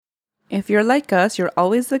If you're like us, you're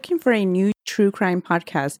always looking for a new true crime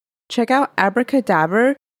podcast. Check out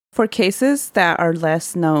Abracadaver for cases that are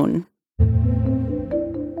less known.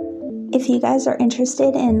 If you guys are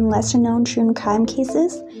interested in lesser known true crime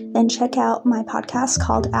cases, then check out my podcast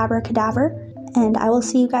called Abracadaver, and I will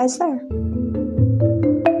see you guys there.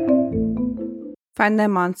 Find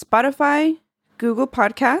them on Spotify, Google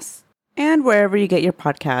Podcasts, and wherever you get your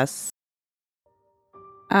podcasts.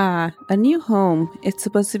 A new home. It's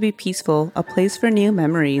supposed to be peaceful, a place for new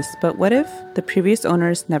memories. But what if the previous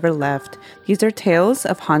owners never left? These are tales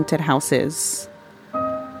of haunted houses.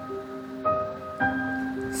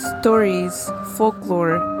 Stories,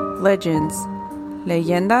 folklore, legends,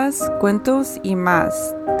 leyendas, cuentos y más.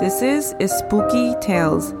 This is Spooky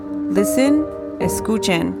Tales. Listen,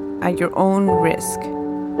 escuchen at your own risk.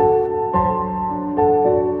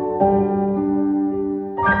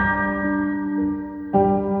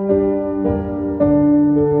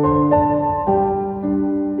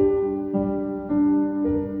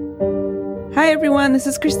 Hi everyone, this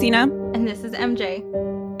is Christina. And this is MJ.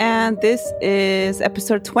 And this is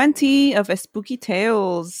episode 20 of Spooky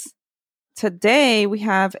Tales. Today we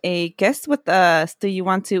have a guest with us. Do you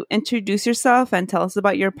want to introduce yourself and tell us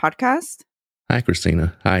about your podcast? Hi,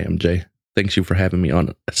 Christina. Hi, MJ. Thanks you for having me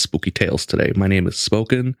on Spooky Tales today. My name is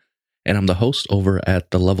Spoken, and I'm the host over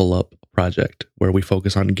at the Level Up Project, where we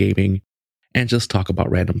focus on gaming and just talk about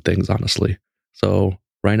random things, honestly. So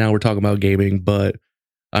right now we're talking about gaming, but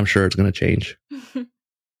I'm sure it's going to change.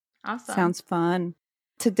 Awesome. Sounds fun.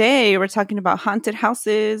 Today we're talking about haunted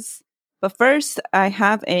houses. But first, I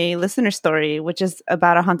have a listener story, which is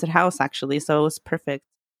about a haunted house, actually. So it was perfect.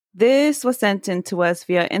 This was sent in to us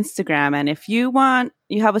via Instagram. And if you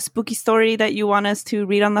have a spooky story that you want us to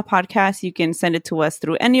read on the podcast, you can send it to us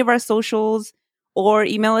through any of our socials or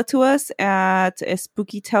email it to us at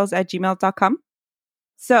spookytales@gmail.com.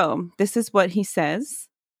 So this is what he says.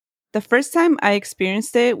 The first time I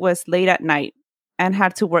experienced it was late at night and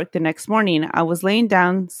had to work the next morning. I was laying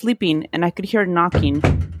down, sleeping, and I could hear knocking.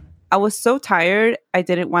 I was so tired, I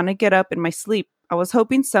didn't want to get up in my sleep. I was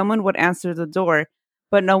hoping someone would answer the door,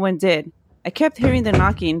 but no one did. I kept hearing the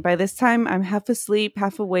knocking. By this time, I'm half asleep,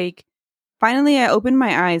 half awake. Finally, I opened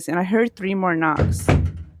my eyes and I heard 3 more knocks.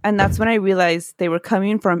 And that's when I realized they were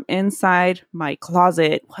coming from inside my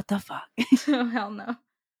closet. What the fuck? Oh, hell no.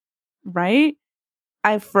 Right?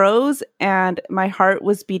 I froze and my heart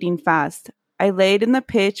was beating fast. I laid in the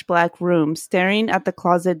pitch black room, staring at the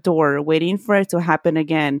closet door, waiting for it to happen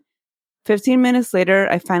again. 15 minutes later,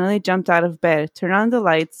 I finally jumped out of bed, turned on the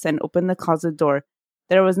lights, and opened the closet door.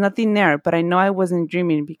 There was nothing there, but I know I wasn't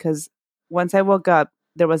dreaming because once I woke up,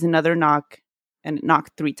 there was another knock, and it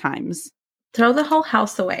knocked 3 times. Throw the whole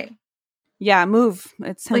house away. Yeah, move.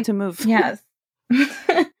 It's time to move. Yes.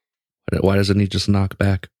 Why doesn't he just knock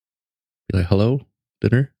back? Be like, hello?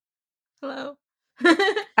 Dinner? Hello.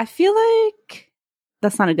 I feel like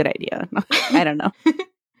that's not a good idea. I don't know.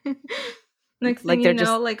 Next Like thing they're you know,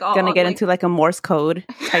 just like all gonna get into like a Morse code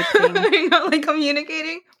type thing. you know, like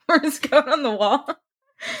communicating Morse code on the wall.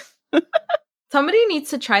 Somebody needs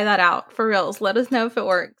to try that out for reals. Let us know if it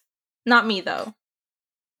works. Not me though.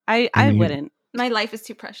 I wouldn't. My life is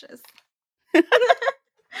too precious.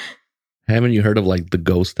 Haven't you heard of like the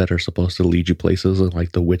ghosts that are supposed to lead you places and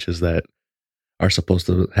like the witches that are supposed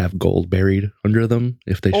to have gold buried under them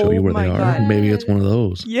if they show you where they are? God. Maybe it's one of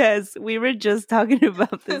those. Yes, we were just talking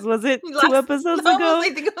about this. Was it 2 episodes ago? I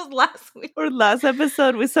think it was last week. Or last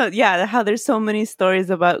episode? We saw, how there's so many stories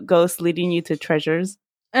about ghosts leading you to treasures.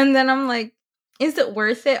 And then I'm like, is it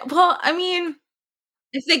worth it? Well, I mean,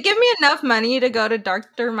 if they give me enough money to go to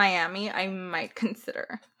Dr. Miami, I might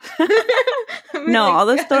consider. No, all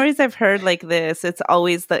the stories I've heard like this, it's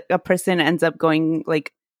always that a person ends up going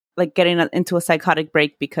like getting into a psychotic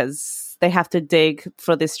break because they have to dig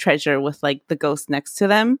for this treasure with like the ghost next to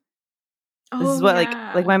them. This is what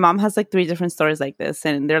like my mom has like 3 different stories like this,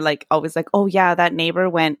 and they're like always like, oh yeah, that neighbor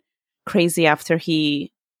went crazy after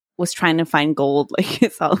he was trying to find gold. Like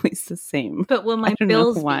it's always the same. But will my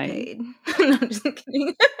bills be paid? No, I'm just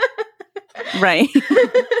kidding. Right.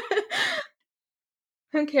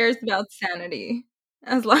 Who cares about sanity?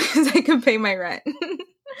 As long as I can pay my rent.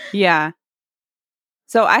 Yeah.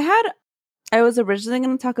 So I was originally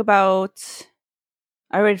going to talk about,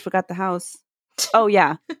 I already forgot the house. Oh,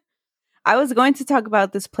 yeah. I was going to talk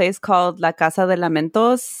about this place called La Casa de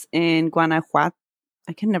Lamentos in Guanajuato.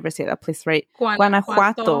 I can never say that place right.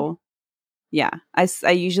 Guanajuato. Yeah.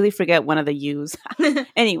 I usually forget one of the U's.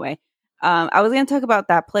 Anyway, I was going to talk about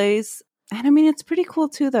that place. And I mean, it's pretty cool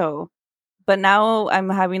too, though. But now I'm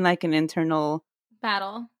having like an internal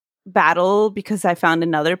battle. battle because I found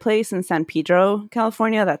another place in San Pedro,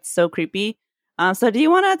 California. That's so creepy. So do you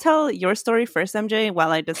want to tell your story first, MJ,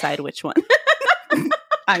 while I decide which one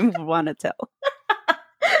I want to tell?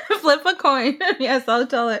 Flip a coin. Yes, I'll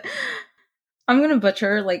tell it. I'm going to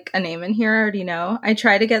butcher like a name in here. I already know. I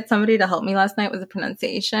tried to get somebody to help me last night with the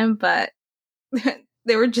pronunciation, but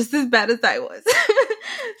they were just as bad as I was.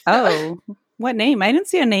 Oh, what name? I didn't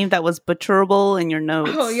see a name that was butcherable in your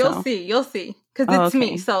notes. Oh, you'll see. You'll see. Because it's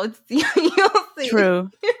me. So it's you'll see. True.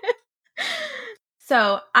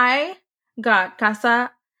 So I got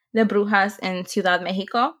Casa de Brujas in Ciudad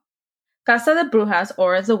Mexico. Casa de Brujas,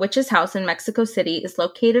 or the Witch's House in Mexico City, is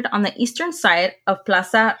located on the eastern side of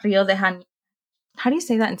Plaza Rio de Janeiro. How do you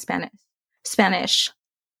say that in Spanish?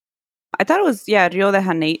 I thought it was, Rio de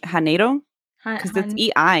Janeiro. Because it's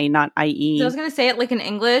E-I, not I-E. So I was going to say it like in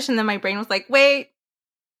English, and then my brain was like, wait,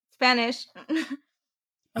 Spanish.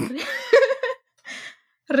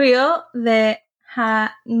 Rio de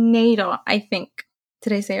Janeiro, I think.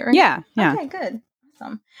 Did I say it right? Yeah. Okay, good.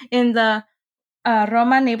 Awesome. In the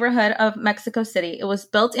Roma neighborhood of Mexico City. It was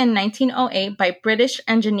built in 1908 by British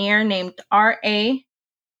engineer named R.A.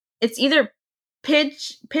 It's either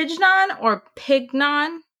Pignon or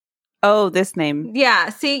Pignon. Oh, this name. Yeah.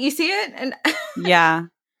 See, you see it? And yeah.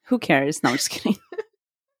 Who cares? No, I'm just kidding.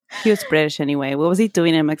 He was British anyway. What was he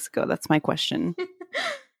doing in Mexico? That's my question.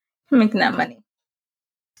 Making that money.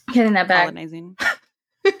 Getting that bag. Colonizing.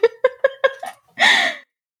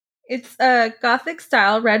 It's a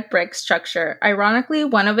Gothic-style red brick structure. Ironically,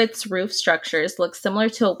 one of its roof structures looks similar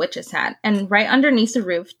to a witch's hat, and right underneath the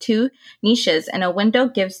roof, 2 niches and a window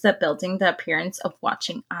gives the building the appearance of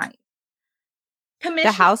watching eyes.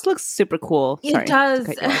 The house looks super cool. It does.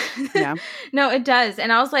 Yeah. No, it does.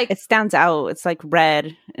 And I was like... It stands out. It's like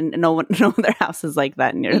red, and no other house is like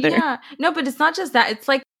that near there. Yeah. No, but it's not just that. It's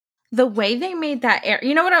like the way they made that air.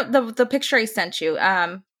 You know what? The picture I sent you.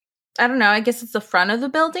 I don't know. I guess it's the front of the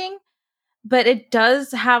building, but it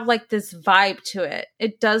does have like this vibe to it.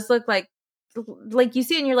 It does look like you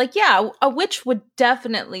see it and you're like, yeah, a witch would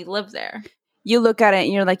definitely live there. You look at it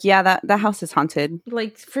and you're like, yeah, that house is haunted.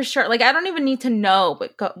 Like for sure. Like I don't even need to know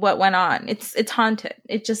what went on. It's haunted.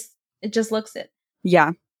 It just looks it.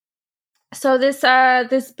 Yeah. So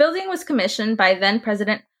this building was commissioned by then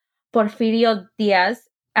President Porfirio Diaz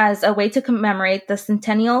as a way to commemorate the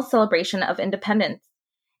centennial celebration of independence.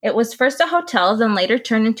 It was first a hotel, then later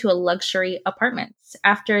turned into a luxury apartments.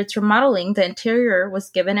 After its remodeling, the interior was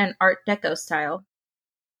given an Art Deco style.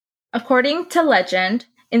 According to legend,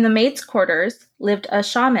 in the maids' quarters lived a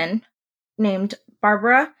shaman named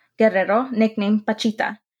Barbara Guerrero, nicknamed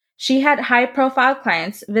Pachita. She had high-profile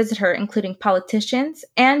clients visit her, including politicians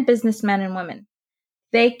and businessmen and women.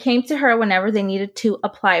 They came to her whenever they needed to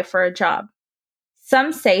apply for a job.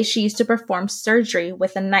 Some say she used to perform surgery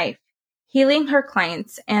with a knife, healing her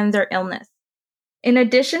clients and their illness. In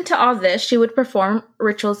addition to all this, she would perform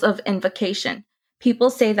rituals of invocation. People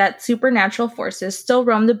say that supernatural forces still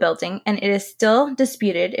roam the building, and it is still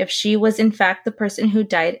disputed if she was in fact the person who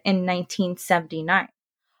died in 1979,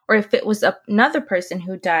 or if it was another person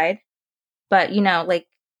who died. But, like,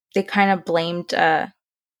 they kind of blamed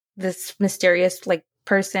this mysterious, like,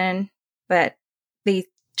 person that they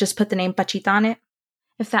just put the name Pachita on it.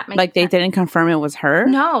 If that makes like sense. They didn't confirm it was her?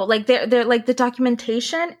 No, like they're like the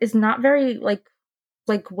documentation is not very like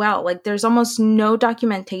well. Like there's almost no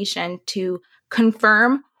documentation to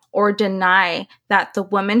confirm or deny that the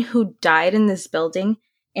woman who died in this building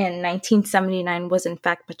in 1979 was in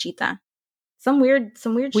fact Pachita. Some weird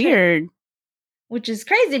shit, which is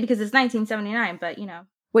crazy because it's 1979, but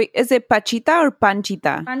Wait, is it Pachita or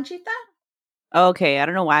Panchita? Panchita? Okay, I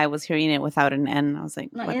don't know why I was hearing it without an N. I was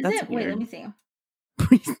like, No, what? is That's it? weird. Wait, let me see.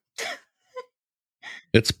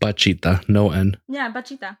 It's Pachita, no N. Yeah,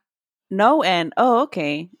 Pachita. No N. Oh,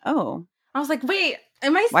 okay. Oh. I was like, wait,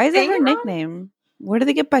 am I Why is it her wrong? nickname? Where did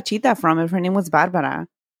they get Pachita from if her name was Barbara?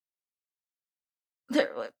 It's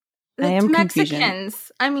I am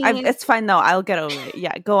Mexicans. I mean, it's fine though. I'll get over it.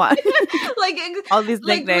 Yeah, go on. like all these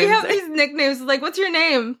like nicknames. we have these nicknames. Like, what's your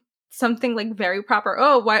name? Something like very proper.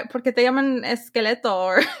 Oh, why? Porque te llaman esqueleto?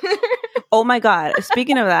 Or oh my god!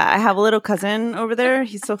 Speaking of that, I have a little cousin over there.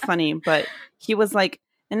 He's so funny, but he was like,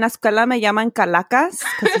 "En la escuela me llaman Calacas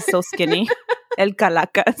because he's so skinny." El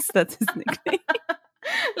Calacas. That's his nickname.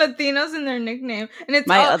 Latinos in their nickname, and it's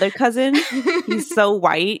my other cousin. He's so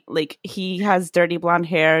white, like he has dirty blonde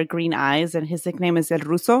hair, green eyes, and his nickname is El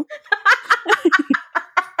Ruso.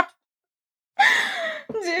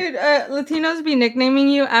 Dude, Latinos be nicknaming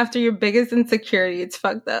you after your biggest insecurity. It's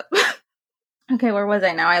fucked up. Okay, where was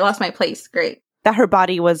I now? I lost my place. Great. That her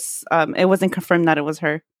body was. It wasn't confirmed that it was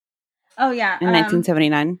her. Oh, yeah. in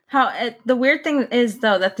 1979. The weird thing is,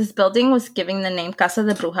 though, that this building was given the name Casa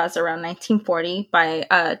de Brujas around 1940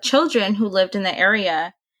 by children who lived in the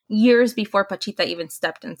area years before Pachita even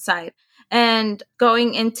stepped inside. And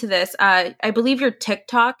going into this, I believe your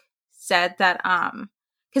TikTok said that,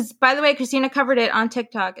 because, by the way, Christina covered it on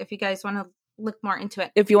TikTok, if you guys want to look more into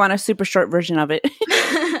it. If you want a super short version of it.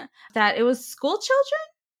 That it was school children?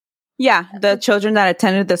 Yeah, the children that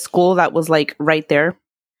attended the school that was like right there.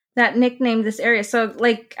 That nicknamed this area. So,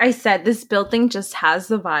 like I said, this building just has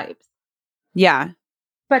the vibes. Yeah.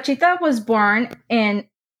 Pachita was born in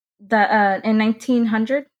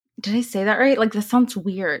 1900. Did I say that right? Like, that sounds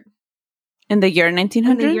weird. In the year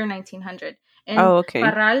 1900? In the year 1900. In okay.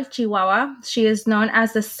 Parral, Chihuahua, she is known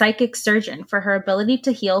as the psychic surgeon for her ability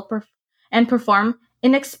to heal and perform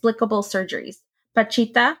inexplicable surgeries.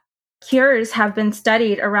 Pachita cures have been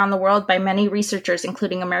studied around the world by many researchers,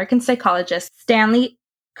 including American psychologist Stanley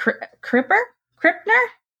Krippner?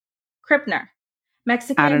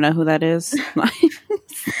 Mexican. I don't know who that is.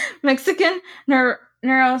 Mexican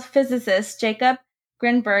neurophysicist Jacob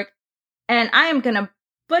Grinberg. And I am going to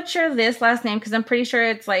butcher this last name because I'm pretty sure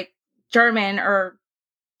it's like German or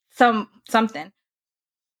something.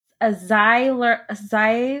 A Zeilberg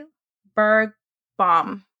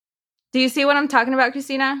bomb. Do you see what I'm talking about,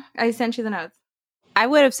 Christina? I sent you the notes. I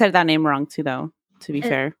would have said that name wrong too, though, to be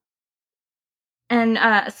fair. And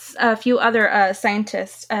a few other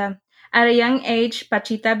scientists. At a young age,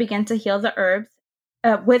 Pachita began to heal the herbs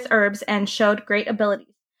with herbs and showed great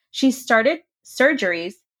abilities. She started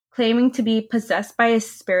surgeries claiming to be possessed by a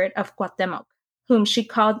spirit of Cuauhtemoc, whom she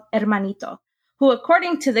called Hermanito, who,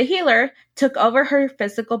 according to the healer, took over her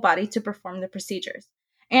physical body to perform the procedures.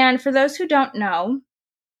 And for those who don't know,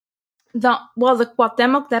 the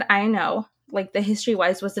Cuauhtemoc that I know, like the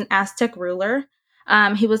history-wise, was an Aztec ruler.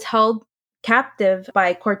 He was held captive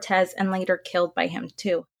by Cortez and later killed by him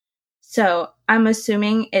too. So I'm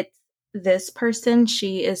assuming it's this person.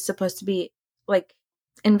 She is supposed to be like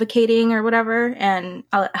invocating or whatever and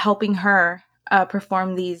helping her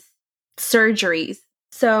perform these surgeries.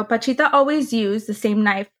 So Pachita always used the same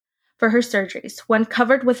knife for her surgeries, one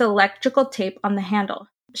covered with electrical tape on the handle.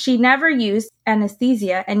 She never used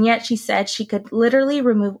anesthesia, and yet she said she could literally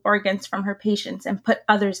remove organs from her patients and put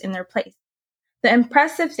others in their place. The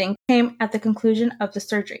impressive thing came at the conclusion of the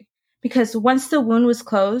surgery, because once the wound was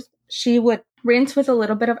closed, she would rinse with a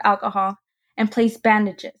little bit of alcohol and place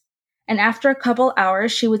bandages. And after a couple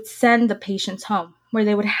hours, she would send the patients home, where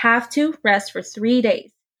they would have to rest for 3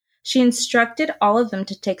 days. She instructed all of them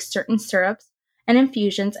to take certain syrups and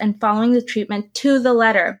infusions, and following the treatment to the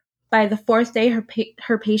letter. By the 4th day,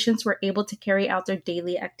 her patients were able to carry out their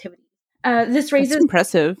daily activities. This raises That's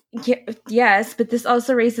impressive. Yes, but this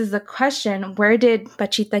also raises the question: where did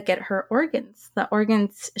Pachita get her organs? The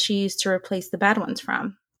organs she used to replace the bad ones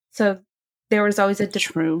from. So there was always a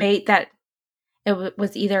debate that it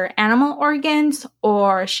was either animal organs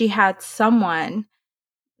or she had someone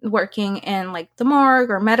working in like the morgue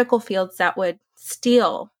or medical fields that would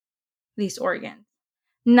steal these organs.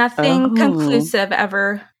 Nothing conclusive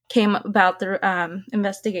ever came about the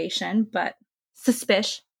investigation, but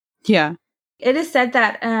suspicious. Yeah. It is said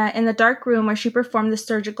that in the dark room where she performed the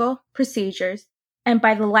surgical procedures, and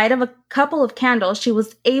by the light of a couple of candles, she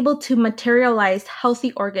was able to materialize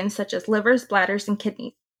healthy organs such as livers, bladders, and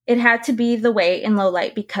kidneys. It had to be the way in low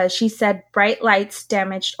light because she said bright lights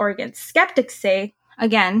damaged organs. Skeptics say,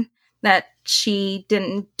 again, that she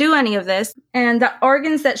didn't do any of this, and the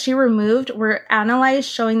organs that she removed were analyzed,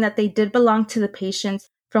 showing that they did belong to the patients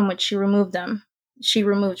from which she removed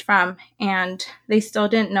from, and they still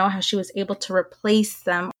didn't know how she was able to replace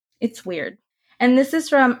them. It's weird. And this is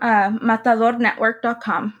from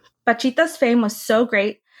MatadorNetwork.com. Pachita's fame was so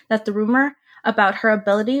great that the rumor about her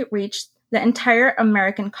ability reached the entire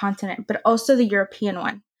American continent, but also the European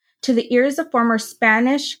one. To the ears of former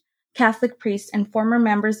Spanish Catholic priests and former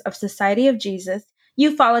members of Society of Jesus,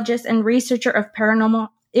 ufologist and researcher of paranormal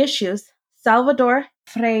issues, Salvador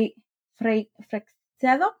Freixedo,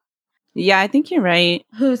 yeah, I think you're right.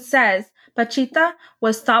 Who says Pachita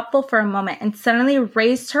was thoughtful for a moment and suddenly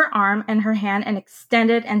raised her arm and her hand and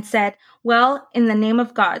extended and said, "Well, in the name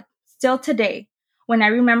of God." Still today, when I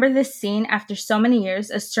remember this scene after so many years,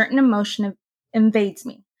 a certain emotion invades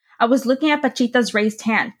me. I was looking at Pachita's raised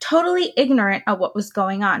hand, totally ignorant of what was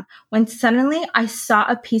going on, when suddenly I saw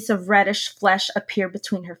a piece of reddish flesh appear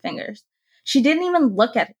between her fingers. She didn't even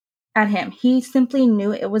look at him. He simply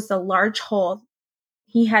knew it was the large hole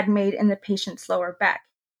he had made in the patient's lower back.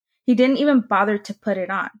 He didn't even bother to put it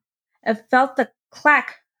on. I felt the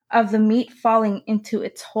clack of the meat falling into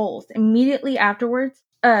its holes. Immediately afterwards,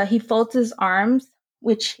 he folds his arms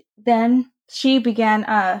which then she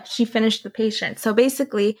finished the patient. So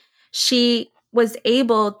basically, she was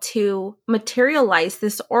able to materialize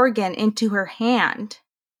this organ into her hand,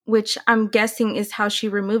 which I'm guessing is how she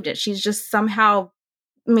removed it. She's just somehow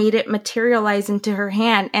made it materialize into her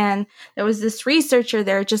hand. And there was this researcher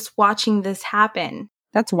there just watching this happen.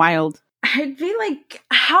 That's wild. I'd be like,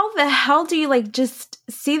 how the hell do you like just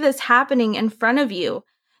see this happening in front of you?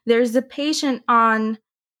 There's a patient on,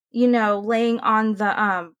 laying on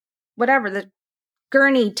the, the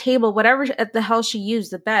gurney table, whatever the hell she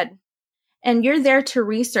used, the bed. And you're there to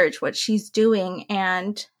research what she's doing.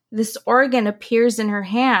 And this organ appears in her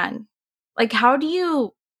hand. Like, how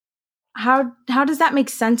does that make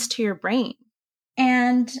sense to your brain?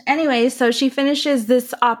 And anyway, so she finishes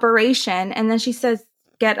this operation and then she says,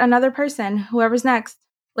 get another person, whoever's next.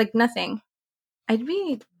 Like nothing. I'd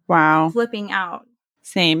be flipping out.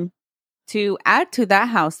 Same. To add to that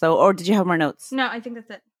house though, or did you have more notes? No, I think that's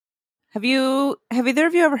it. Have either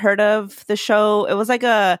of you ever heard of the show? It was like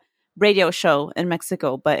a radio show in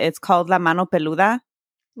Mexico, but it's called La Mano Peluda.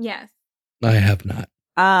 Yes. I have not.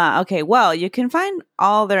 Okay. Well, you can find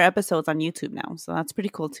all their episodes on YouTube now, so that's pretty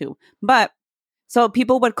cool too. But so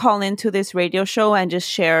people would call into this radio show and just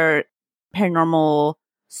share paranormal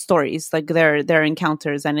stories, like their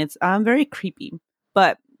encounters, and it's very creepy.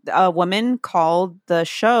 But a woman called the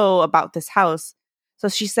show about this house. So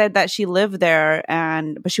she said that she lived there,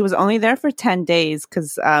 but she was only there for 10 days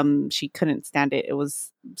because she couldn't stand it. It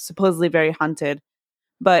was supposedly very haunted.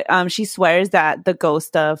 But she swears that the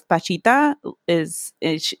ghost of Pachita is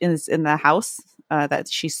in the house, that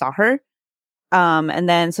she saw her. And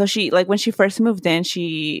then so she, like, when she first moved in,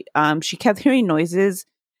 she kept hearing noises,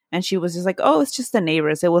 and she was just like, oh, it's just the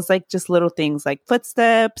neighbors. It was like just little things like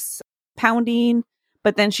footsteps, pounding.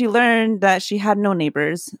 But then she learned that she had no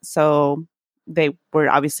neighbors, so they were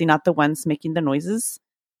obviously not the ones making the noises.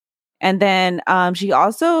 And then she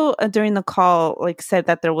also, during the call, like, said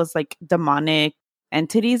that there was like demonic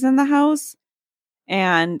entities in the house.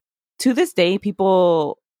 And to this day,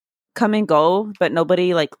 people come and go, but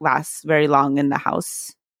nobody like lasts very long in the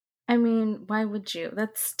house. I mean, why would you?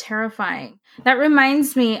 That's terrifying. That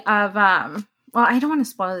reminds me of, well, I don't want to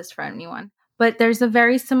spoil this for anyone, but there's a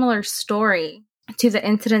very similar story to the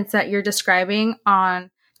incidents that you're describing on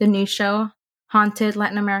the new show, Haunted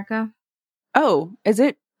Latin America. Oh, is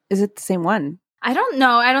it the same one? I don't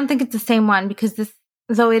know. I don't think it's the same one because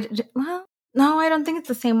no, I don't think it's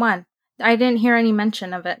the same one. I didn't hear any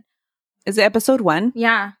mention of it. Is it episode 1?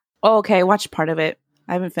 Yeah. Oh, okay. I watched part of it.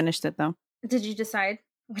 I haven't finished it though. Did you decide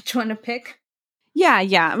which one to pick? Yeah.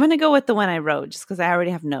 I'm going to go with the one I wrote just because I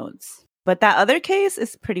already have notes. But that other case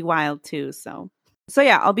is pretty wild too. So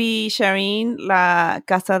yeah, I'll be sharing La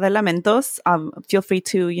Casa de Lamentos. Feel free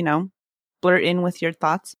to, blurt in with your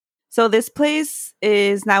thoughts. So this place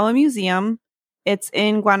is now a museum. It's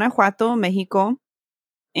in Guanajuato, Mexico.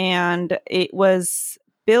 And it was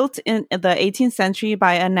built in the 18th century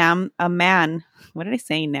by a man. What did I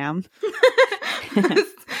say, Nam?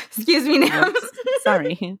 Excuse me, Nam.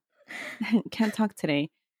 Sorry. Can't talk today.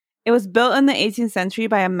 It was built in the 18th century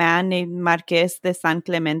by a man named Marqués de San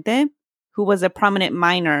Clemente, who was a prominent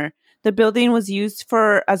miner. The building was used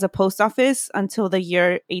as a post office until the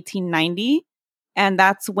year 1890. And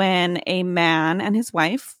that's when a man and his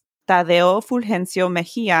wife, Tadeo Fulgencio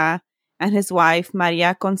Mejia, and his wife,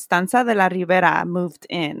 Maria Constanza de la Rivera, moved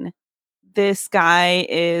in. This guy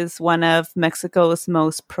is one of Mexico's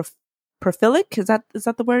most prolific. Is that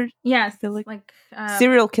the word? Yes. Like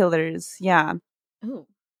serial killers. Yeah. Ooh.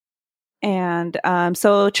 And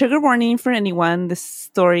so trigger warning for anyone. This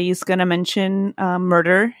story is going to mention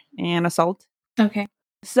murder and assault. Okay.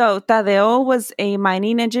 So Tadeo was a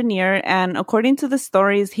mining engineer, and according to the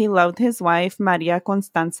stories, he loved his wife, Maria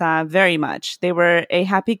Constanza, very much. They were a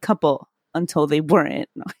happy couple until they weren't.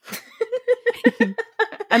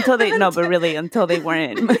 Until they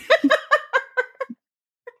weren't.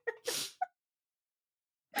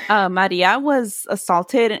 Maria was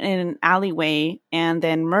assaulted in an alleyway and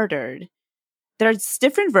then murdered. There's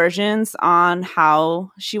different versions on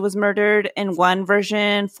how she was murdered. In one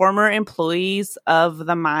version, former employees of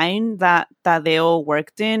the mine that Tadeo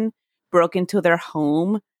worked in broke into their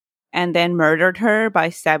home and then murdered her by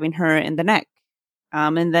stabbing her in the neck.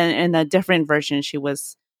 And then in a different version, she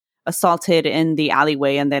was assaulted in the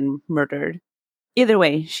alleyway and then murdered. Either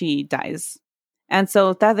way, she dies. And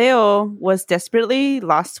so Tadeo was desperately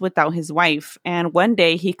lost without his wife. And one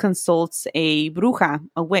day he consults a bruja,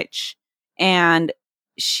 a witch. And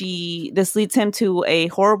this leads him to a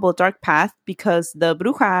horrible dark path because the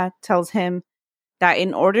bruja tells him that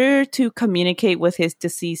in order to communicate with his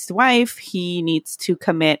deceased wife, he needs to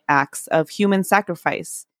commit acts of human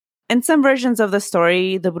sacrifice. In some versions of the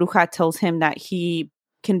story, the bruja tells him that he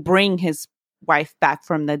can bring his wife back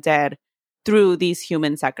from the dead through these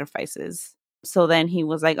human sacrifices. So then he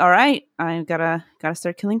was like, all right, I gotta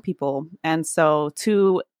start killing people. And so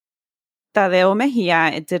to Tadeo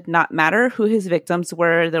Mejia, it did not matter who his victims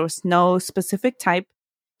were. There was no specific type.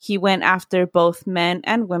 He went after both men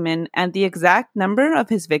and women, and the exact number of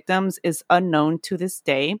his victims is unknown to this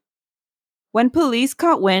day. When police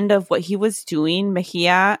caught wind of what he was doing,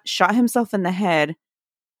 Mejia shot himself in the head,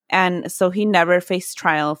 and so he never faced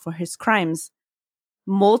trial for his crimes.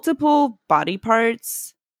 Multiple body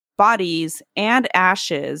parts, bodies, and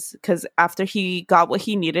ashes, because after he got what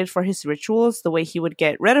he needed for his rituals, the way he would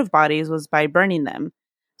get rid of bodies was by burning them.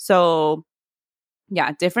 So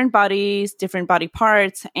yeah, different bodies, different body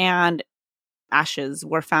parts, and ashes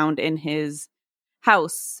were found in his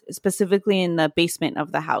house, specifically in the basement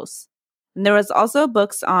of the house. And there was also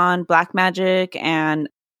books on black magic and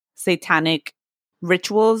satanic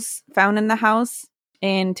rituals found in the house.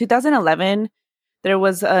 In 2011, there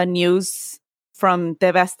was a news from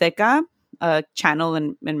TV Azteca, a channel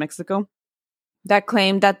in Mexico, that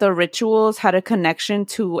claimed that the rituals had a connection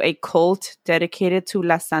to a cult dedicated to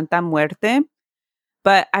La Santa Muerte.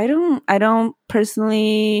 But I don't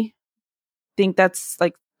personally think that's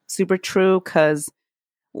like super true, because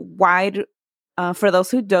for those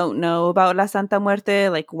who don't know about La Santa Muerte,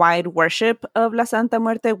 like wide worship of La Santa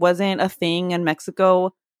Muerte wasn't a thing in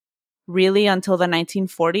Mexico really until the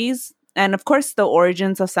 1940s. And of course, the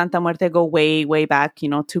origins of Santa Muerte go way, way back,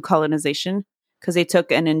 to colonization, because they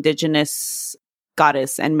took an indigenous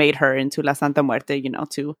goddess and made her into La Santa Muerte,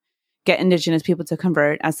 to get indigenous people to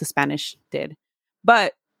convert, as the Spanish did.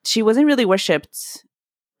 But she wasn't really worshipped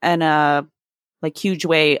in a huge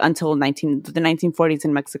way until the 1940s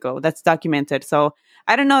in Mexico. That's documented. So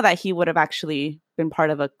I don't know that he would have actually been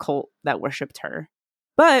part of a cult that worshipped her.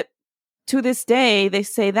 But to this day, they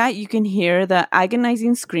say that you can hear the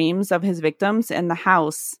agonizing screams of his victims in the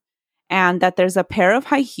house, and that there's a pair of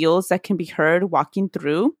high heels that can be heard walking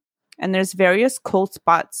through, and there's various cult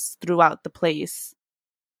spots throughout the place.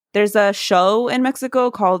 There's a show in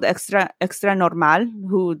Mexico called Extra Normal,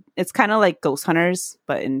 who it's kind of like Ghost Hunters,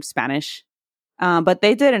 but in Spanish. But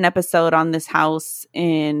they did an episode on this house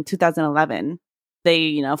in 2011.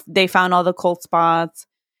 They found all the cult spots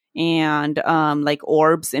and like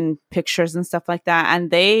orbs and pictures and stuff like that.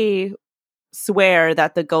 And they swear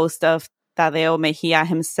that the ghost of Tadeo Mejia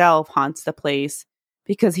himself haunts the place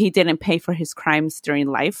because he didn't pay for his crimes during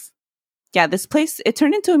life. Yeah, this place, it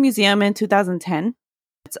turned into a museum in 2010.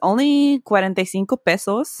 It's only 45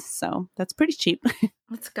 pesos, so that's pretty cheap.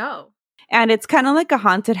 Let's go. And it's kind of like a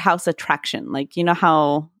haunted house attraction. Like, you know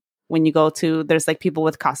how when you go to, there's like people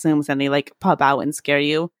with costumes and they like pop out and scare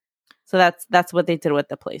you. So that's what they did with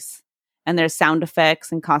the place. And there's sound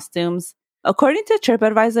effects and costumes. According to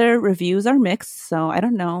TripAdvisor, reviews are mixed. So I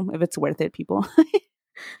don't know if it's worth it, people.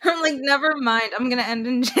 I'm like, never mind. I'm going to end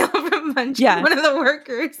in jail for punching one of the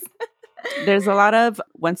workers. There's a lot of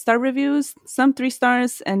 1-star reviews, some 3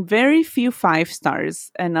 stars, and very few 5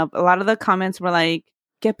 stars. And a lot of the comments were like,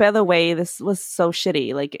 get pedo way, this was so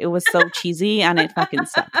shitty. Like, it was so cheesy and it fucking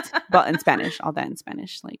sucked. But in Spanish, all that in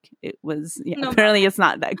Spanish. Like, it was, apparently it's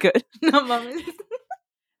not that good. No mames.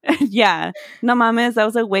 Yeah. No mames, that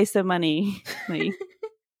was a waste of money. Like,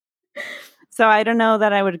 so I don't know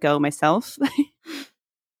that I would go myself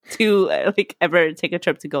to ever take a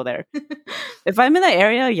trip to go there. If I'm in the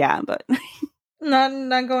area, yeah, but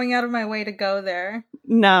not going out of my way to go there.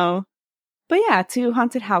 No. But yeah, to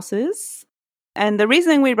haunted houses. And the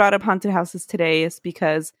reason we brought up haunted houses today is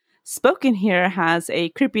because Spoken here has a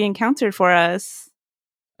creepy encounter for us.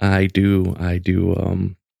 I do. I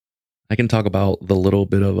can talk about the little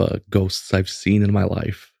bit of ghosts I've seen in my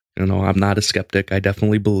life. I'm not a skeptic. I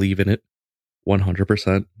definitely believe in it.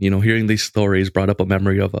 100%. Hearing these stories brought up a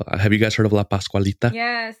memory of, have you guys heard of La Pascualita?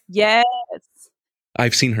 Yes. Yes.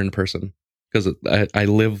 I've seen her in person because I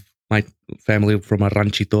live, my family from a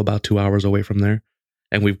ranchito about 2 hours away from there.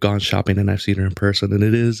 And we've gone shopping and I've seen her in person. And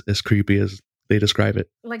it is as creepy as they describe it.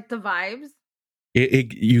 Like the vibes?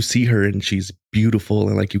 You see her and she's beautiful.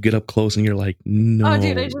 And like you get up close and you're like, no way. Oh,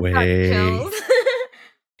 dude, I just got chills.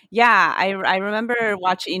 Yeah, I remember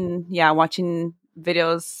watching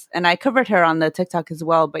videos, and I covered her on the TikTok as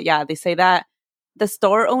well. But yeah, they say that the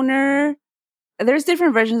store owner, there's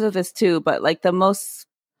different versions of this too, but like the most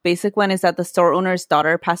basic one is that the store owner's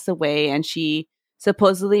daughter passed away and she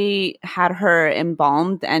supposedly had her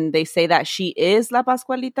embalmed, and they say that she is La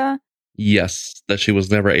Pascualita. Yes, that she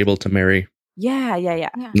was never able to marry. Yeah. Yeah.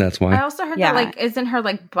 That's why. I also heard that like isn't her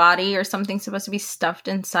like body or something supposed to be stuffed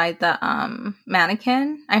inside the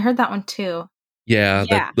mannequin? I heard that one too.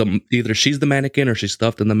 Yeah. Either she's the mannequin or she's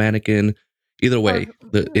stuffed in the mannequin. Either way,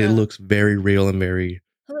 it looks very real and very.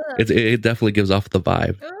 It definitely gives off the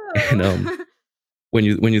vibe. And when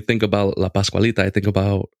you think about La Pascualita, I think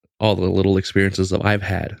about all the little experiences that I've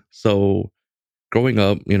had. So growing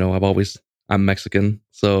up, I'm Mexican,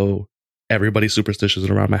 so everybody's superstitious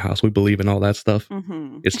around my house. We believe in all that stuff.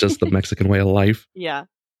 Mm-hmm. It's just the Mexican way of life. Yeah.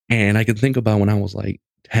 And I can think about when I was like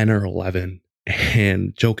 10 or 11,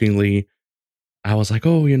 and jokingly, I was like,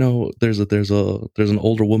 oh, there's an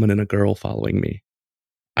older woman and a girl following me.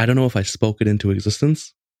 I don't know if I spoke it into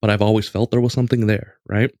existence, but I've always felt there was something there,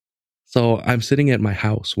 right? So I'm sitting at my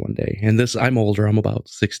house one day, and I'm older. I'm about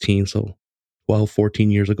 16, so 12,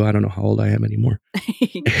 14 years ago. I don't know how old I am anymore.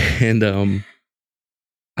 And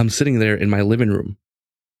I'm sitting there in my living room,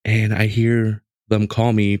 and I hear them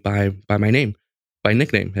call me by my name, by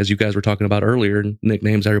nickname, as you guys were talking about earlier.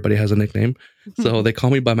 Nicknames, everybody has a nickname. So they call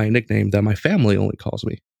me by my nickname that my family only calls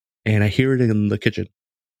me. And I hear it in the kitchen,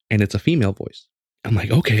 and it's a female voice. I'm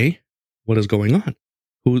like, okay, what is going on?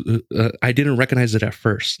 I didn't recognize it at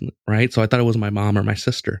first, right? So I thought it was my mom or my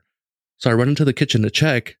sister. So I run into the kitchen to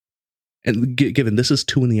check. And given this is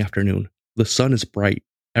 2 p.m, the sun is bright.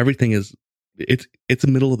 Everything is, it's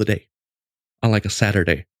the middle of the day on like a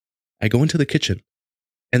Saturday. I go into the kitchen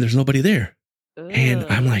and there's nobody there. Ugh. And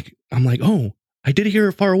I'm like, oh, I did hear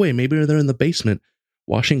it far away. Maybe they're in the basement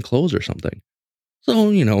washing clothes or something.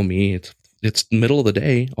 So, me, it's middle of the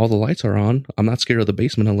day. All the lights are on. I'm not scared of the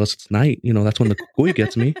basement unless it's night. That's when the cucuy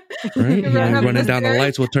gets me, right? Running down the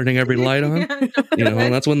lights while turning every light on.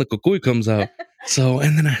 That's when the cucuy comes out. So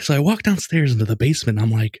I walk downstairs into the basement.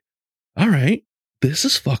 I'm like, all right, this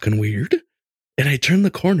is fucking weird. And I turn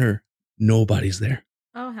the corner. Nobody's there.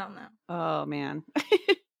 Oh, hell no. Oh, man.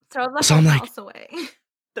 Throw the whole house away.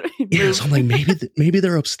 Yeah, so I'm like, maybe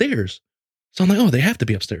they're upstairs. So I'm like, oh, they have to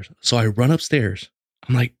be upstairs. So I run upstairs.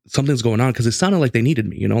 I'm like, something's going on because it sounded like they needed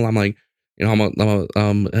me. I'm like, I'm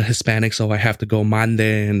a Hispanic, so I have to go mande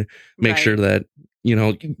and make sure that, you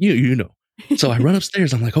know. So I run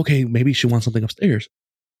upstairs. I'm like, okay, maybe she wants something upstairs.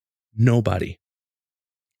 Nobody.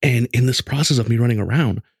 And in this process of me running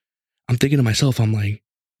around, I'm thinking to myself, I'm like,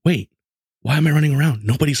 wait, why am I running around?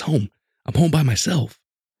 Nobody's home. I'm home by myself.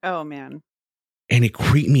 Oh, man. And it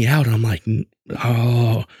creeped me out. And I'm like,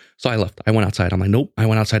 oh. So I left. I went outside. I'm like, nope. I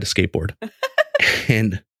went outside to skateboard.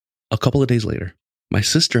 And a couple of days later, my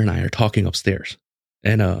sister and I are talking upstairs.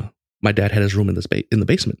 And my dad had his room in the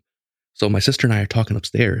basement. So my sister and I are talking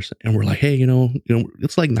upstairs. And we're like, hey,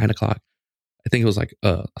 it's like 9 o'clock. I think it was like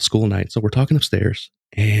a school night. So we're talking upstairs.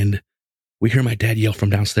 And we hear my dad yell from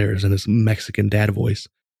downstairs in his Mexican dad voice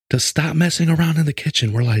to stop messing around in the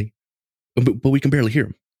kitchen. We're like, but we can barely hear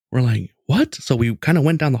him. We're like, what? So we kind of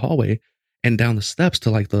went down the hallway and down the steps to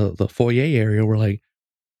like the foyer area. We're like,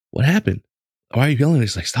 what happened? Why are you yelling?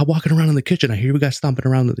 He's like, stop walking around in the kitchen. I hear you guys stomping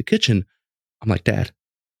around in the kitchen. I'm like, Dad,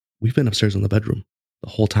 we've been upstairs in the bedroom the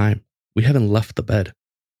whole time. We haven't left the bed.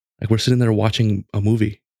 Like, we're sitting there watching a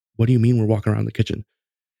movie. What do you mean we're walking around the kitchen?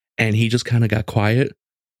 And he just kind of got quiet,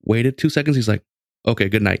 waited 2 seconds. He's like, okay,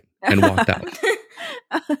 good night, and walked out.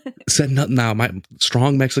 Said nothing. Now my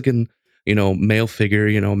strong Mexican, male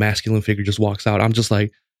figure, masculine figure just walks out. I'm just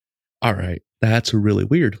like, all right, that's really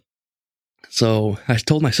weird. So I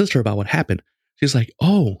told my sister about what happened. She's like,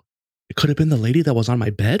 oh, it could have been the lady that was on my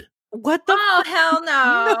bed? What the? Oh, hell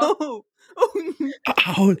no.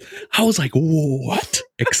 No. I was like, what?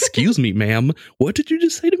 Excuse me, ma'am. What did you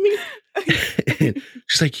just say to me?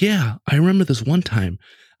 She's like, yeah, I remember this one time.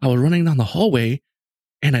 I was running down the hallway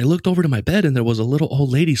and I looked over to my bed and there was a little old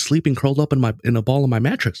lady sleeping curled up in a ball of my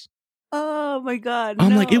mattress. Oh my God.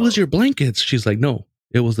 I'm like, it was your blankets. She's like, no,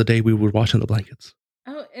 it was the day we were washing the blankets.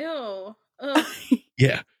 Oh, ew. Ugh.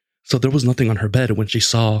 Yeah. So there was nothing on her bed when she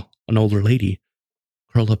saw an older lady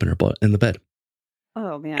curled up in the bed.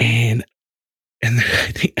 Oh man. And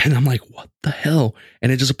I'm like, what the hell?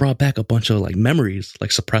 And it just brought back a bunch of like memories,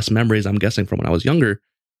 like suppressed memories, I'm guessing, from when I was younger.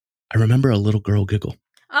 I remember a little girl giggle.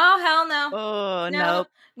 Oh, hell no. Oh, no.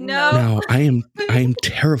 Now I am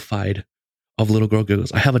terrified of little girl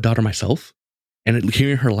giggles. I have a daughter myself, and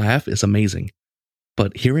hearing her laugh is amazing.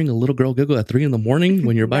 But hearing a little girl giggle at 3 a.m.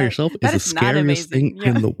 when you're by yourself is the scariest thing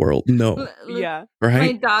in the world. No. Yeah. My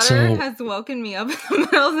Right? daughter has woken me up in the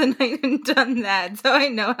middle of the night and done that. So I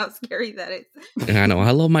know how scary that is. I know.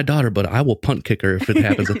 I love my daughter, but I will punt kick her if it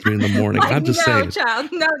happens at 3 a.m. I'm just saying. Child.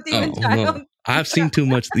 No, demon child. No. I've seen too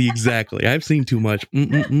much. Exactly. I've seen too much.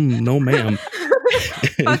 No, ma'am.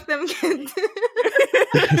 Fuck them kids.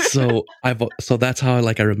 So that's how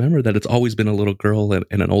I remember that it's always been a little girl and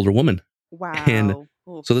an older woman. Wow. And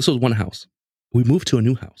so this was one house. We moved to a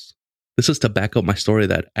new house. This is to back up my story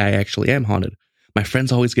that I actually am haunted. My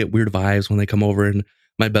friends always get weird vibes when they come over, and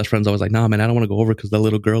my best friend's always like, "Nah, man, I don't want to go over because the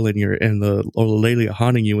little girl and the old lady are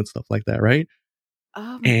haunting you and stuff like that, right?"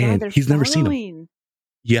 Oh my And God, he's never seen him.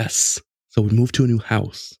 Yes. So we moved to a new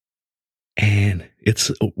house, and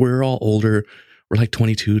we're all older. We're like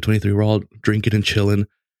 22, 23. We're all drinking and chilling,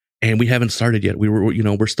 and we haven't started yet.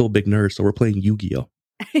 We're still big nerds, so we're playing Yu-Gi-Oh!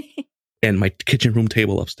 And my kitchen room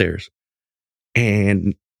table upstairs.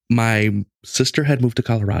 And my sister had moved to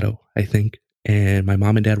Colorado, I think, and my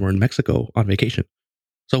mom and dad were in Mexico on vacation.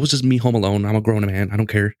 So it was just me home alone. I'm a grown man. I don't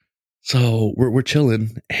care. So we're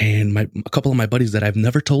chilling, and a couple of my buddies that I've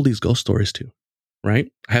never told these ghost stories to,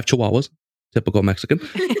 right? I have chihuahuas, typical Mexican.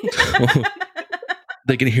 So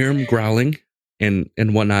they can hear them growling and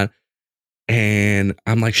whatnot. And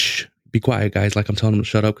I'm like, shh, be quiet, guys. Like I'm telling them to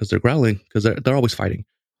shut up because they're growling because they're always fighting,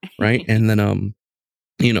 right? And then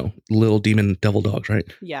little demon devil dogs, right?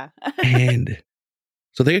 Yeah. And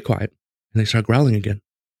so they get quiet and they start growling again,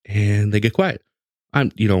 and they get quiet.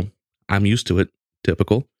 I'm used to it,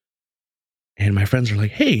 typical. And my friends are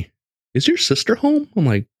like, "Hey, is your sister home?" I'm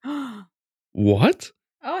like, "What?"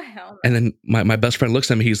 Oh, hell no. And then my best friend looks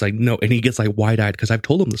at me. He's like, "No," and he gets like wide-eyed because I've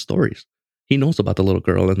told him the stories. He knows about the little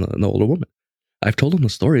girl and the older woman. I've told him the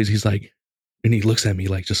stories. He's like, and he looks at me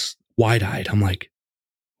like just wide-eyed. I'm like,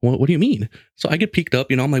 what do you mean? So I get peeked up,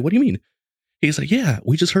 I'm like, what do you mean? He's like, yeah,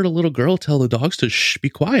 we just heard a little girl tell the dogs to shh, be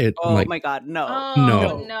quiet. I'm Oh like, my God, no.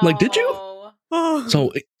 Oh, no. Like, did you?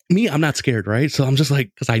 So me, I'm not scared, right? So I'm just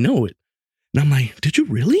like, because I know it. And I'm like, did you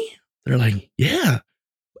really? They're like, yeah.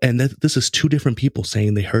 And this is two different people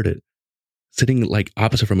saying they heard it, sitting like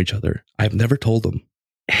opposite from each other. I've never told them.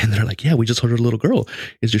 And they're like, yeah, we just heard a little girl.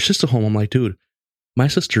 Is your sister home? I'm like, dude, my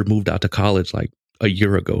sister moved out to college like a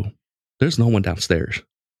year ago. There's no one downstairs.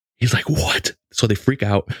 He's like, what? So they freak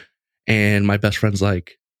out. And my best friend's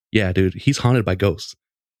like, yeah, dude, he's haunted by ghosts.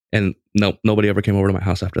 And no, nobody ever came over to my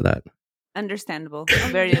house after that. Understandable.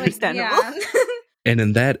 Very understandable. Yeah. And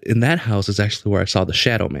in that house is actually where I saw the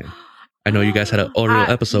Shadow Man. I know you guys had an earlier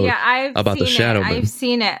episode about the Shadow Man. I've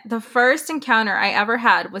seen it. The first encounter I ever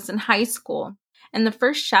had was in high school. And the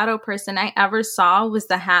first shadow person I ever saw was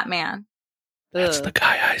the Hat Man. That's the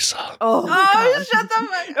guy I saw. Oh, shut the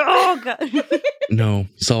fuck up. Oh, God. No.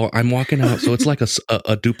 So I'm walking out. So it's like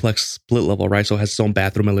a duplex split level, right? So it has its own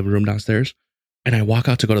bathroom and living room downstairs. And I walk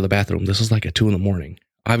out to go to the bathroom. This is like at 2 a.m.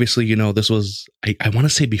 Obviously, this was, I want to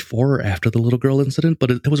say before or after the little girl incident,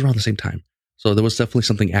 but it was around the same time. So there was definitely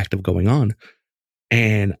something active going on.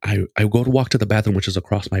 And I go to walk to the bathroom, which is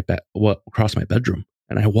across my bedroom.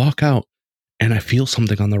 And I walk out and I feel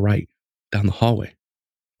something on the right down the hallway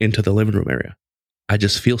into the living room area. I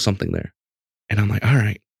just feel something there. And I'm like, all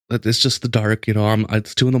right, it's just the dark,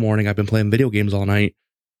 it's 2 a.m. I've been playing video games all night.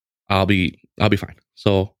 I'll be fine.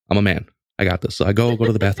 So I'm a man. I got this. So I go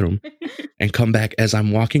to the bathroom and come back. As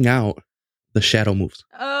I'm walking out, the shadow moves.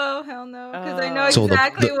 Oh, hell no. Because I know So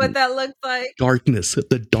exactly what that looks like.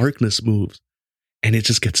 The darkness moves. And it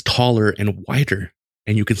just gets taller and wider.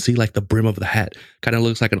 And you can see like the brim of the hat. Kind of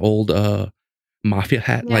looks like an old mafia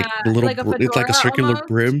hat. Yeah, like the little, like a it's like a fedora circular almost.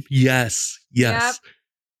 brim. Yes. Yep.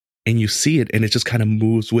 And you see it and it just kind of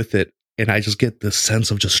moves with it. And I just get this sense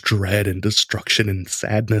of just dread and destruction and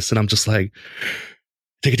sadness. And I'm just like,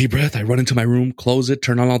 take a deep breath. I run into my room, close it,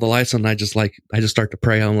 turn on all the lights. And I just start to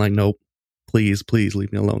pray. I'm like, nope, please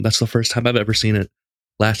leave me alone. That's the first time I've ever seen it.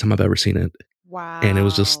 Last time I've ever seen it. Wow. And it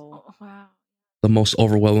was just the most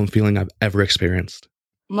overwhelming feeling I've ever experienced.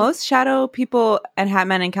 Most shadow people and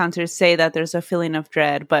Hatman encounters say that there's a feeling of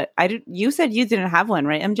dread, but you said you didn't have one,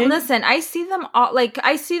 right, MJ? Listen, I see them all. Like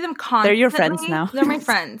I see them constantly. They're your friends now. They're my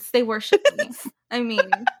friends. They worship me. I mean,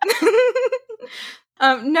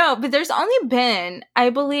 no, but there's only been,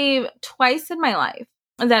 I believe, twice in my life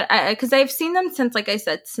that because I've seen them since, like I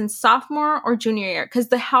said, since sophomore or junior year. Because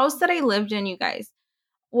the house that I lived in, you guys,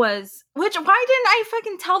 why didn't I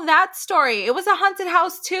fucking tell that story? It was a haunted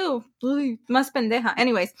house too. Mas pendeja.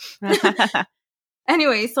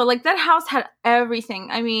 Anyways, so like that house had everything.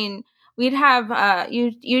 I mean, we'd have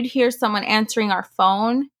you'd hear someone answering our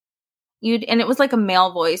phone. And it was like a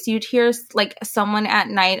male voice. You'd hear like someone at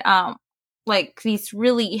night, like these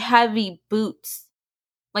really heavy boots,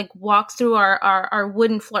 like walk through our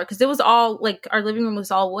wooden floor because it was all like our living room was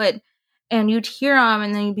all wood. And you'd hear them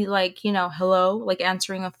and then you'd be like, hello, like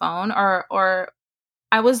answering a phone or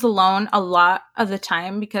I was alone a lot of the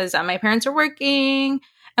time because my parents are working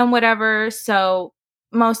and whatever. So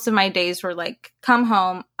most of my days were like, come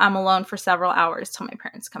home. I'm alone for several hours till my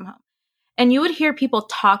parents come home. And you would hear people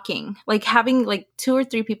talking, like having like 2 or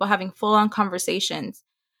 3 people having full on conversations.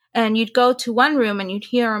 And you'd go to one room and you'd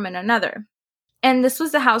hear them in another. And this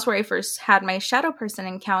was the house where I first had my shadow person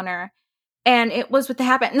encounter. And it was with the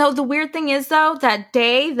Hatman. No, the weird thing is, though, that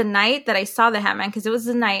day, the night that I saw the Hatman, because it was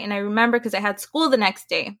the night, and I remember because I had school the next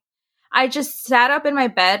day, I just sat up in my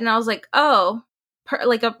bed and I was like, oh,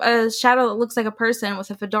 like a shadow that looks like a person with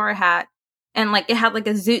a fedora hat. And like it had like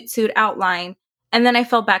a zoot suit outline. And then I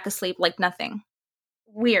fell back asleep like nothing.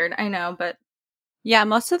 Weird, I know, but yeah,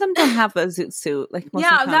 most of them don't have a zoot suit. Like most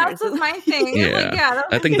yeah, encounters. that was my thing. Yeah, like, yeah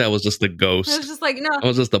I think that was just the ghost. It was just like, no. It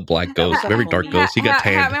was just a black ghost, very dark ghost. He got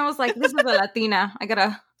tanned. Hatman was like, this is a Latina. I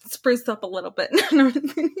gotta spruce up a little bit.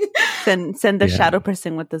 send the shadow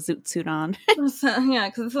person with the zoot suit on. Yeah,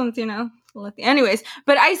 because this one's, Latina. Anyways,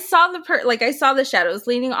 but I saw I saw the shadows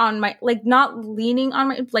leaning on my, like not leaning on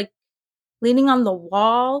my, like leaning on the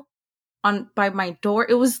wall by my door.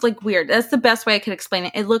 It was like weird. That's the best way I could explain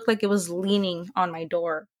it. It looked like it was leaning on my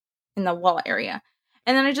door in the wall area.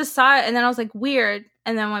 And then I just saw it and then I was like, weird,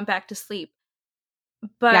 and then went back to sleep.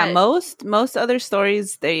 But yeah, most other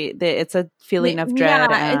stories, they it's a feeling of dread.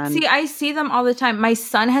 Yeah, I see them all the time. My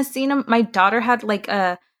son has seen them. My daughter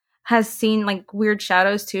has seen like weird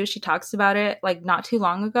shadows too. She talks about it like not too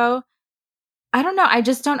long ago. I don't know. I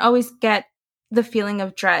just don't always get the feeling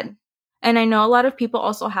of dread. And I know a lot of people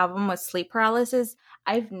also have them with sleep paralysis.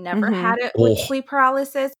 I've never had it with sleep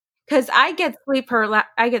paralysis because I get sleep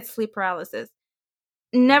paralysis.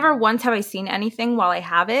 Never once have I seen anything while I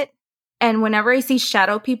have it. And whenever I see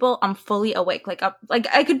shadow people, I'm fully awake. Like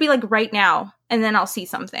I could be like right now, and then I'll see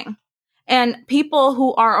something. And people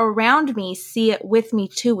who are around me see it with me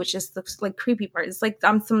too, which is the like creepy part. It's like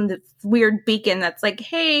I'm some weird beacon that's like,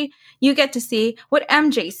 hey, you get to see what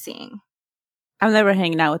MJ's seeing. I'm never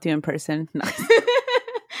hanging out with you in person. No.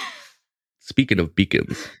 Speaking of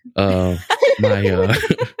beacons, my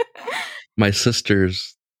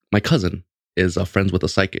cousin is friends with a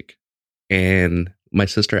psychic, and my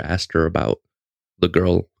sister asked her about the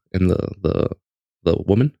girl and the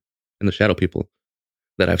woman and the shadow people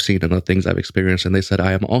that I've seen and the things I've experienced, and they said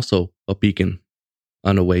I am also a beacon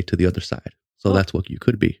on the way to the other side. So that's what you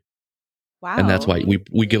could be. Wow. And that's why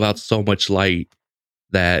we give out so much light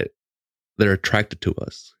that they're attracted to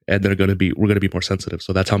us, and we're going to be more sensitive.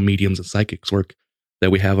 So that's how mediums and psychics work. That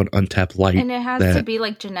we have an untapped light, and it has to be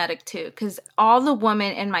like genetic too, because all the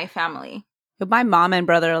women in my family. My mom and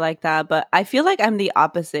brother are like that, but I feel like I'm the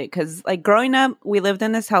opposite because, like, growing up, we lived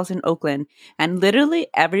in this house in Oakland, and literally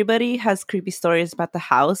everybody has creepy stories about the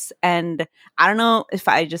house. And I don't know if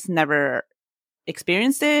I just never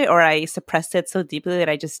experienced it or I suppressed it so deeply that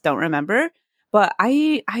I just don't remember. But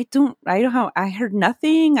I heard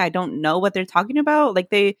nothing. I don't know what they're talking about.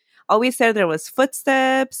 Like, they always said there was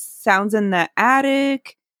footsteps, sounds in the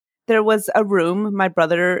attic. There was a room,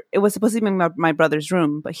 it was supposed to be my brother's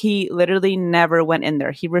room, but he literally never went in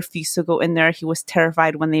there. He refused to go in there. He was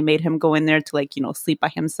terrified when they made him go in there to, like, sleep by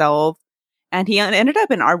himself. And he ended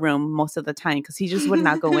up in our room most of the time because he just would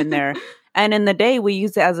not go in there. And in the day, we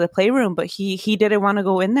used it as a playroom, but he didn't want to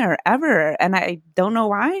go in there ever. And I don't know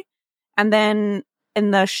why. And then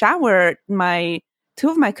in the shower, two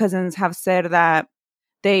of my cousins have said that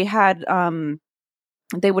they had,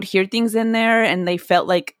 they would hear things in there and they felt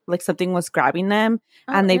like something was grabbing them,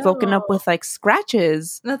 and they've woken up with like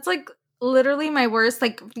scratches. That's like literally my worst,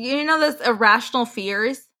 like, those irrational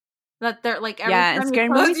fears that they're like, every time and scary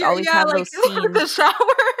movies always have like, those scenes. The shower.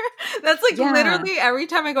 That's like literally every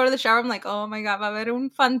time I go to the shower, I'm like, oh my God, va a haber un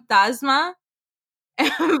fantasma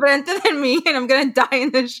enfrente de me and I'm going to die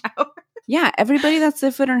in the shower. Yeah, everybody that's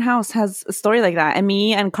lived in our house has a story like that. And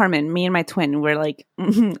me and Carmen, me and my twin, we're like,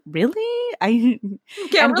 really? I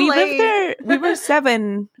can't relate. We lived there. We were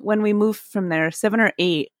 7 when we moved from there, 7 or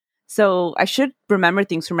 8. So I should remember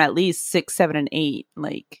things from at least 6, 7, and 8.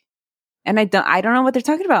 Like, and I don't know what they're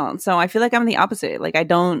talking about. So I feel like I'm the opposite. Like I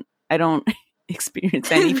don't experience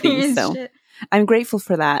anything. So I'm grateful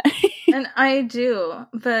for that. And I do,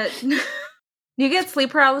 but you get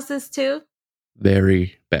sleep paralysis too?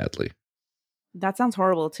 Very badly. That sounds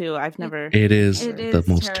horrible too. I've never. It is the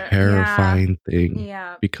most terrifying thing.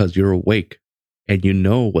 Yeah. Because you're awake and you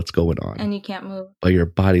know what's going on. And you can't move. But your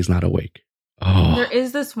body's not awake. Oh. There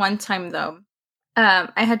is this one time though.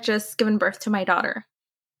 I had just given birth to my daughter.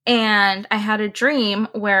 And I had a dream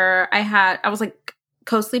where I was like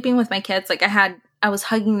co-sleeping with my kids. Like I was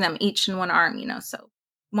hugging them each in one arm, so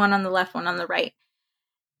one on the left, one on the right.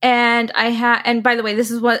 And and by the way, this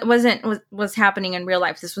is what was happening in real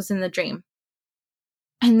life. This was in the dream.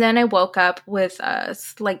 And then I woke up with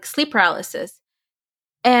like sleep paralysis.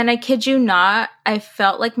 And I kid you not, I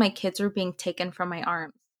felt like my kids were being taken from my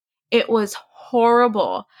arms. It was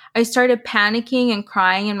horrible. I started panicking and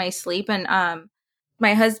crying in my sleep, and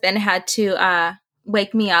my husband had to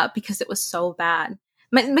wake me up because it was so bad.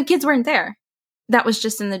 My kids weren't there. That was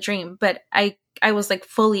just in the dream, but I was like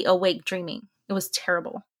fully awake dreaming. It was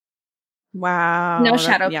terrible. Wow. No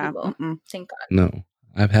shadow people. Thank God. No.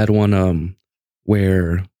 I've had one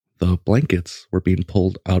where the blankets were being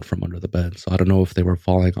pulled out from under the bed. So I don't know if they were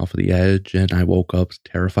falling off of the edge, and I woke up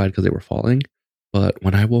terrified because they were falling. But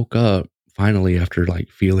when I woke up, finally, after like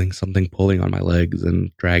feeling something pulling on my legs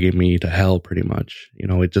and dragging me to hell pretty much, you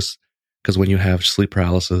know, it just, because when you have sleep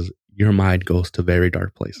paralysis, your mind goes to very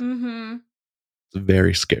dark places. Mm-hmm. It's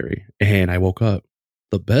very scary. And I woke up.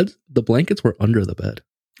 The blankets were under the bed.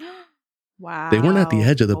 Wow. They weren't at the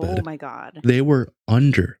edge of the bed. Oh my God. They were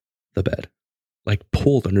under the bed, like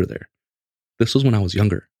pulled under there. This was when I was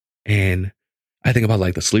younger. And I think about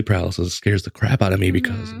like the sleep paralysis scares the crap out of me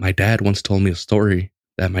because my dad once told me a story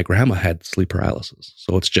that my grandma had sleep paralysis.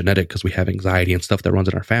 So it's genetic because we have anxiety and stuff that runs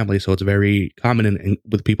in our family. So it's very common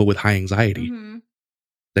with people with high anxiety.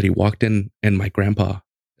 That he walked in, and my grandpa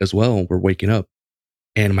as well were waking up.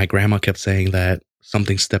 And my grandma kept saying that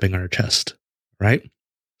something's stepping on her chest, right?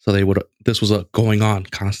 So this was going on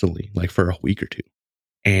constantly, like for a week or two.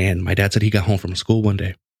 And my dad said he got home from school one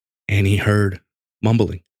day and he heard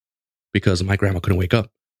mumbling because my grandma couldn't wake up.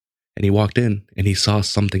 And he walked in and he saw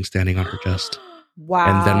something standing on her chest. Wow.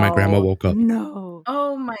 And then my grandma woke up. No.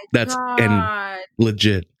 Oh my God. And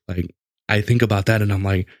legit, like, I think about that and I'm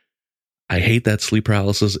like, I hate that sleep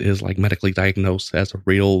paralysis is like medically diagnosed as a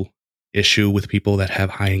real issue with people that have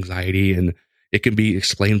high anxiety, and it can be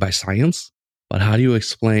explained by science. But how do you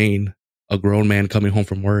explain a grown man coming home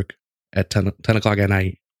from work at 10 o'clock at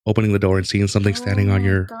night, opening the door and seeing something standing on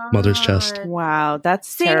your mother's chest? Wow,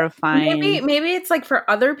 that's terrifying. Maybe it's like for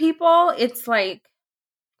other people, it's like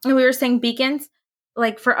we were saying beacons.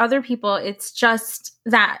 Like for other people, it's just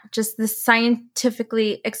this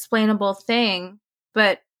scientifically explainable thing.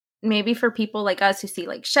 But maybe for people like us who see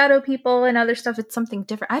like shadow people and other stuff, it's something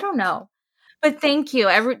different. I don't know. But thank you.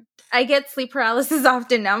 I get sleep paralysis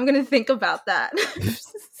often. Now I'm going to think about that.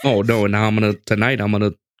 Oh, no. And now tonight I'm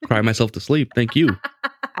going to cry myself to sleep. Thank you.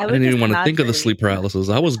 I didn't even want to think of the sleep paralysis.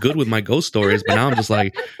 I was good with my ghost stories, but now I'm just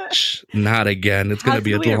like, not again. It's going to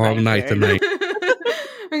be a long night tonight.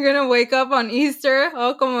 We're going to wake up on Easter.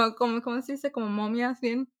 Oh, como se dice, como momias,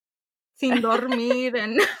 sin dormir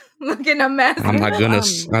and looking a mess. I'm not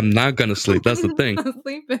gonna sleep. That's the thing.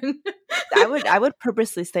 Sleeping. I would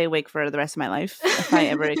purposely stay awake for the rest of my life if I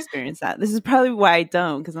ever experience that. This is probably why I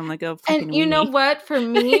don't, because I'm like, oh, fucking and you know what? For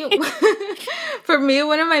me,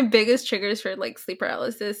 one of my biggest triggers for like sleep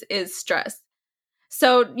paralysis is stress.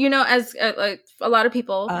 So as like a lot of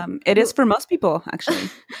people, it is for most people actually.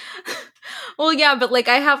 Well, yeah, but like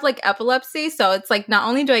I have like epilepsy, so it's like not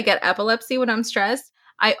only do I get epilepsy when I'm stressed,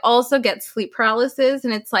 I also get sleep paralysis,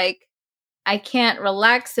 and it's like I can't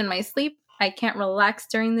relax in my sleep. I can't relax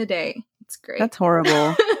during the day. It's great. That's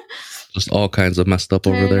horrible. Just all kinds of messed up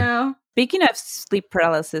over there. Know. Speaking of sleep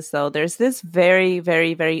paralysis, though, there's this very,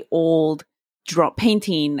 very, very old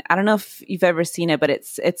painting. I don't know if you've ever seen it, but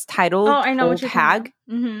it's titled I know Old Hag.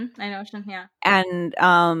 Mm-hmm. I know, yeah. And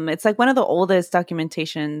it's like one of the oldest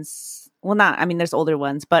documentations. Well, there's older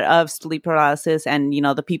ones, but of sleep paralysis and,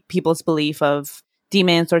 the people's belief of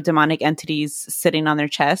demons or demonic entities sitting on their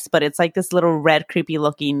chest. But it's like this little red, creepy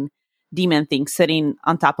looking demon thing sitting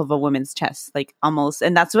on top of a woman's chest, like almost.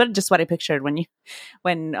 And that's what I pictured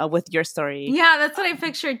when with your story. Yeah, that's what I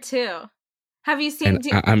pictured too. Have you seen?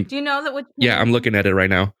 Do you know that? Yeah, I'm looking at it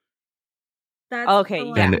right now. That's okay.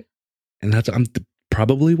 Yeah, and that's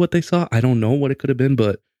probably what they saw. I don't know what it could have been,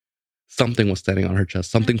 but something was standing on her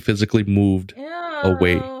chest. Something physically moved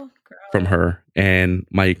away from her. And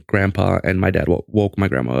my grandpa and my dad woke my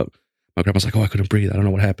grandma up. My grandma's like, oh, I couldn't breathe. I don't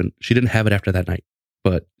know what happened. She didn't have it after that night,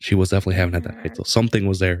 but she was definitely having it that night. So something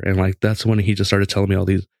was there. And like, that's when he just started telling me all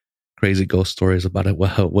these crazy ghost stories about it.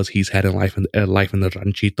 What he's had in life in the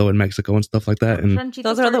ranchito in Mexico and stuff like that. And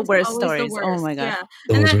those are the worst stories. Oh my God. Yeah.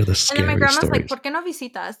 Those are the scary stories. And then my grandma's stories. like, ¿por qué no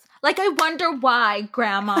visitas? Like, I wonder why,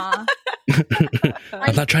 Grandma.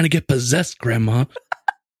 I'm not trying to get possessed, Grandma.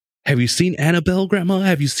 Have you seen Annabelle, Grandma?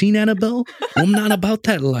 Have you seen Annabelle? I'm not about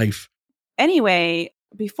that life. Anyway,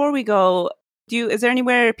 before we go, is there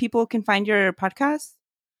anywhere people can find your podcast?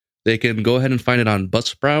 They can go ahead and find it on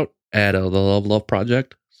Buzzsprout at the Level Up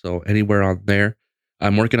Project. So anywhere on there.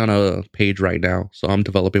 I'm working on a page right now, so I'm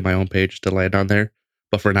developing my own page to land on there.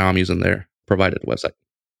 But for now, I'm using their provided website.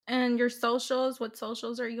 And your socials? What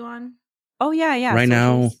socials are you on? Oh, yeah. Right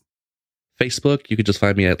now, Facebook, you can just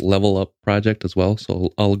find me at Level Up Project as well.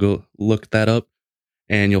 So I'll go look that up.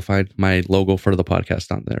 and you'll find my logo for the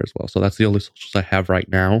podcast on there as well. So that's the only socials I have right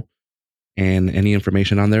now. And any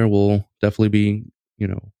information on there will definitely be,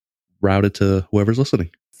 routed to whoever's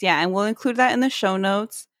listening. Yeah, and we'll include that in the show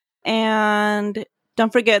notes. And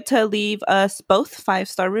don't forget to leave us both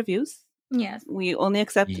 5-star reviews. Yes. We only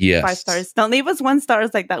accept 5 stars. Don't leave us 1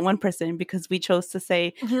 stars like that one person because we chose to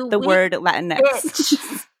say the word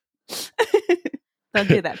Latinx. Don't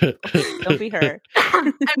do that, people. Don't be her.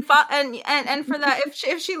 and for that,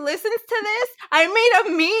 if she listens to this, I made a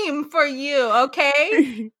meme for you,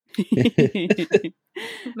 okay?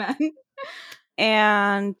 Man.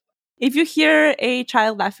 And if you hear a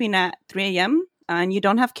child laughing at 3 a.m. and you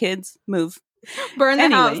don't have kids, move. Burn the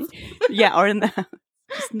house. Yeah, or in the house.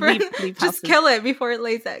 Just kill it before it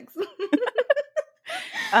lays eggs.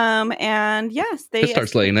 And yes, it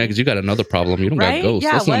starts laying eggs. You got another problem. You don't got ghosts.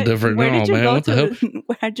 Yeah, that's something different. Where did you go What the hell?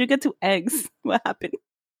 Where'd you get to eggs? What happened?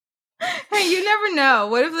 Hey, you never know.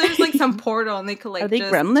 What if there's like some portal and they collect? Are they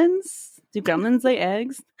gremlins? Do gremlins lay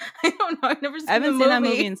eggs? I don't know. I've never seen I haven't seen that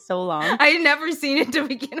movie in so long. I've never seen it to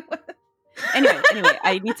begin with. Anyway,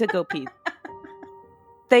 I need to go pee.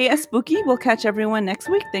 Stay spooky. We'll catch everyone next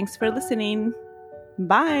week. Thanks for listening.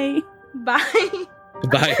 Bye. Bye.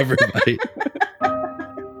 Bye, everybody.